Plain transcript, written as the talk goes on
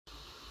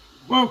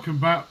Welcome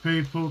back,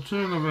 people,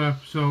 to another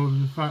episode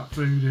of the Fat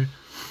Foodie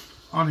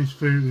Honest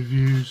Food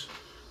Reviews.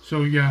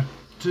 So yeah,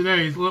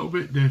 today is a little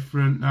bit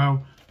different.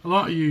 Now, a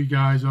lot of you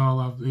guys all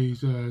have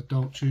these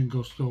Dolce &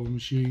 Gusto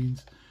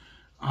machines.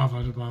 I've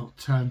had about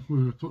 10.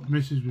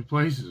 Mrs.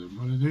 replaces them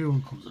when a new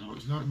one comes out.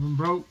 It's not even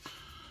broke.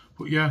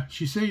 But yeah,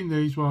 she's seen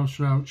these while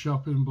she was out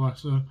shopping,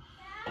 bless her.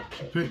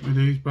 She picked me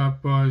these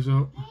bad boys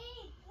up.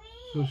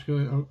 So just got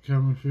it up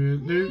camera for you.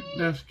 New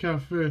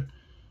Nescafe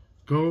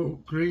Go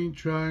Green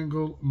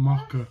Triangle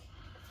Mocha.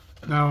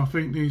 Now I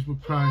think these were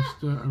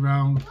priced at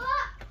around.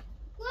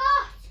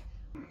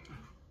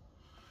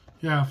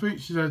 Yeah, I think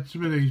she said to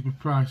me these were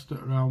priced at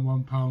around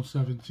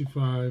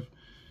 £1.75.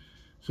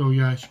 So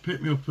yeah, she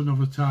picked me up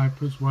another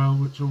type as well,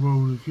 which I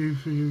will review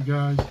for you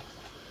guys.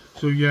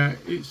 So yeah,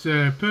 it's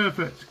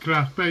perfect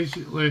craft.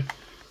 Basically,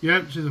 you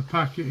empty the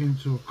packet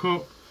into a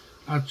cup,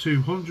 add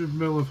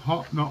 200ml of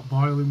hot, not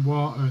boiling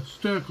water,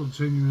 stir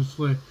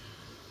continuously.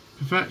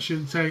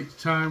 Perfection takes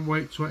time,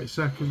 wait 20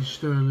 seconds,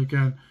 stir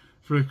again.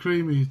 For a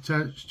creamy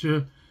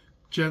texture,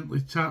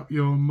 gently tap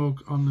your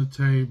mug on the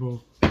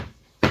table.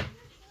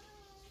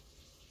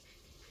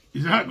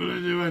 Is that going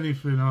to do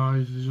anything, or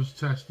is it just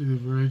testing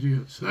it for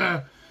idiots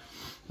there?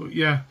 But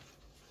yeah,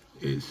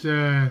 it's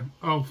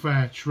all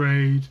fair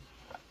trade.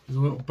 There's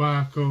a little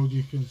barcode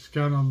you can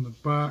scan on the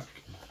back.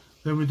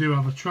 Then we do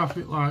have a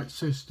traffic light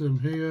system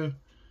here,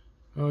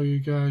 oh, you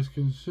guys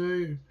can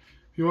see.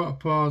 If you want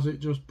to pause it,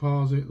 just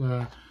pause it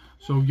there.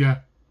 So yeah,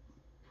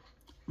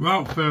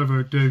 without further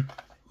ado,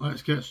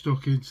 let's get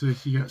stuck into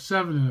this. You get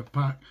 7 in a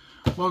pack,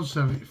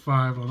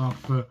 £1.75 on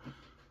offer.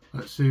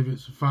 Let's see if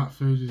it's a Fat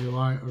Foodie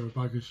delight or a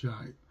bag of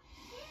shite.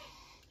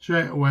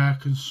 Straight away I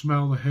can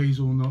smell the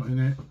hazelnut in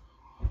it.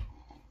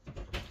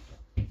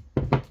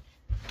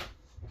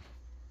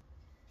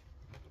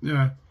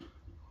 Yeah,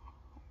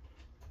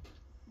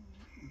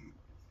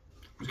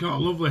 it's got a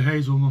lovely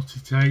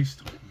hazelnutty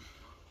taste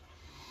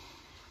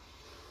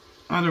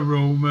and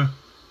aroma.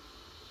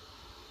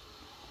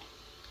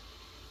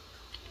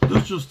 It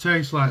does just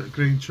taste like the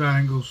Green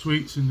Triangle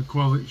sweets in the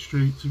Quality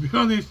Street, to be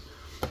honest.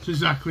 It's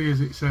exactly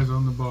as it says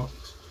on the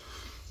box.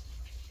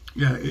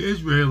 Yeah, it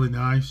is really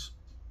nice.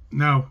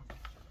 Now,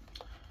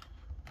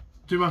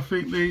 do I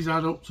think these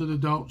add up to the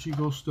Dolce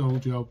Gusto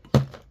job?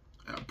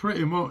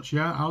 Pretty much,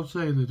 yeah, I'd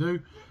say they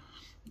do.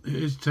 It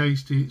is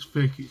tasty, it's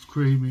thick, it's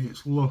creamy,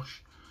 it's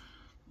lush.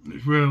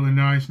 It's really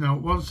nice. Now,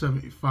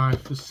 £1.75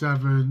 for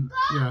 7.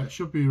 Yeah, it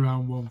should be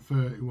around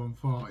 £1.30,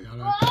 £1.40, I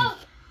reckon.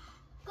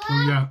 So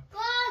yeah.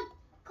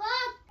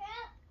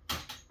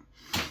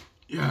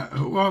 Yeah, at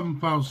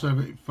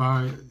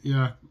 £1.75,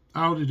 yeah,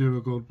 Aldi do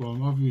a good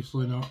one.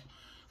 Obviously not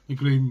the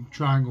Green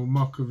Triangle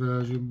Mocha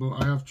version, but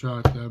I have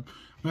tried them.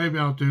 Maybe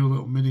I'll do a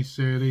little mini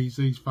series,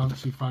 these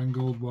fancy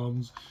fangled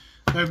ones.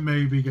 Then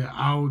maybe get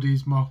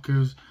Aldi's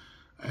mochas,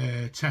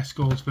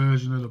 Tesco's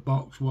version of the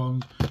box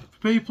ones. For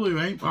people who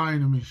ain't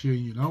buying a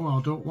machine, you know,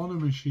 I don't want a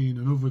machine,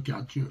 another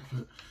gadget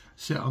for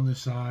sit on the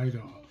side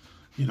or,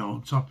 you know,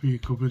 on top of your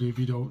cupboard if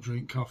you don't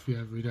drink coffee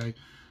every day.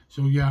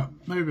 So yeah,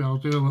 maybe I'll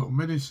do a little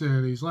mini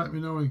series. Let me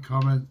know in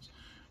comments.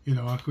 You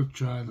know, I could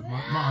try them.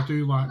 I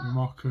do like the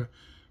mocha.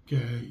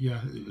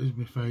 Yeah, it is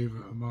my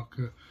favourite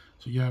mocha.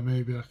 So yeah,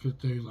 maybe I could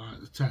do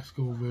like the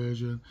Tesco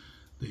version,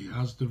 the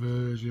Asda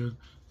version,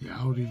 the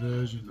Aldi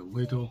version, the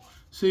Lidl.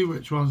 See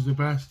which one's the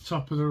best.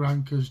 Top of the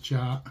rankers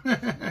chart.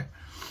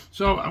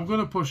 So I'm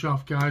going to push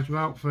off, guys,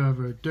 without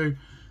further ado.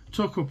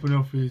 Took up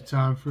enough of your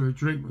time for a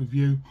drink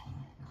review.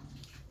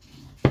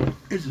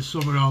 It's the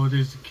summer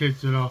holidays, the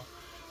kids are off.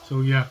 So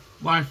yeah,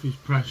 life is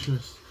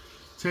precious.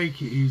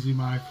 Take it easy,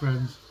 my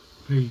friends.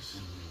 Peace.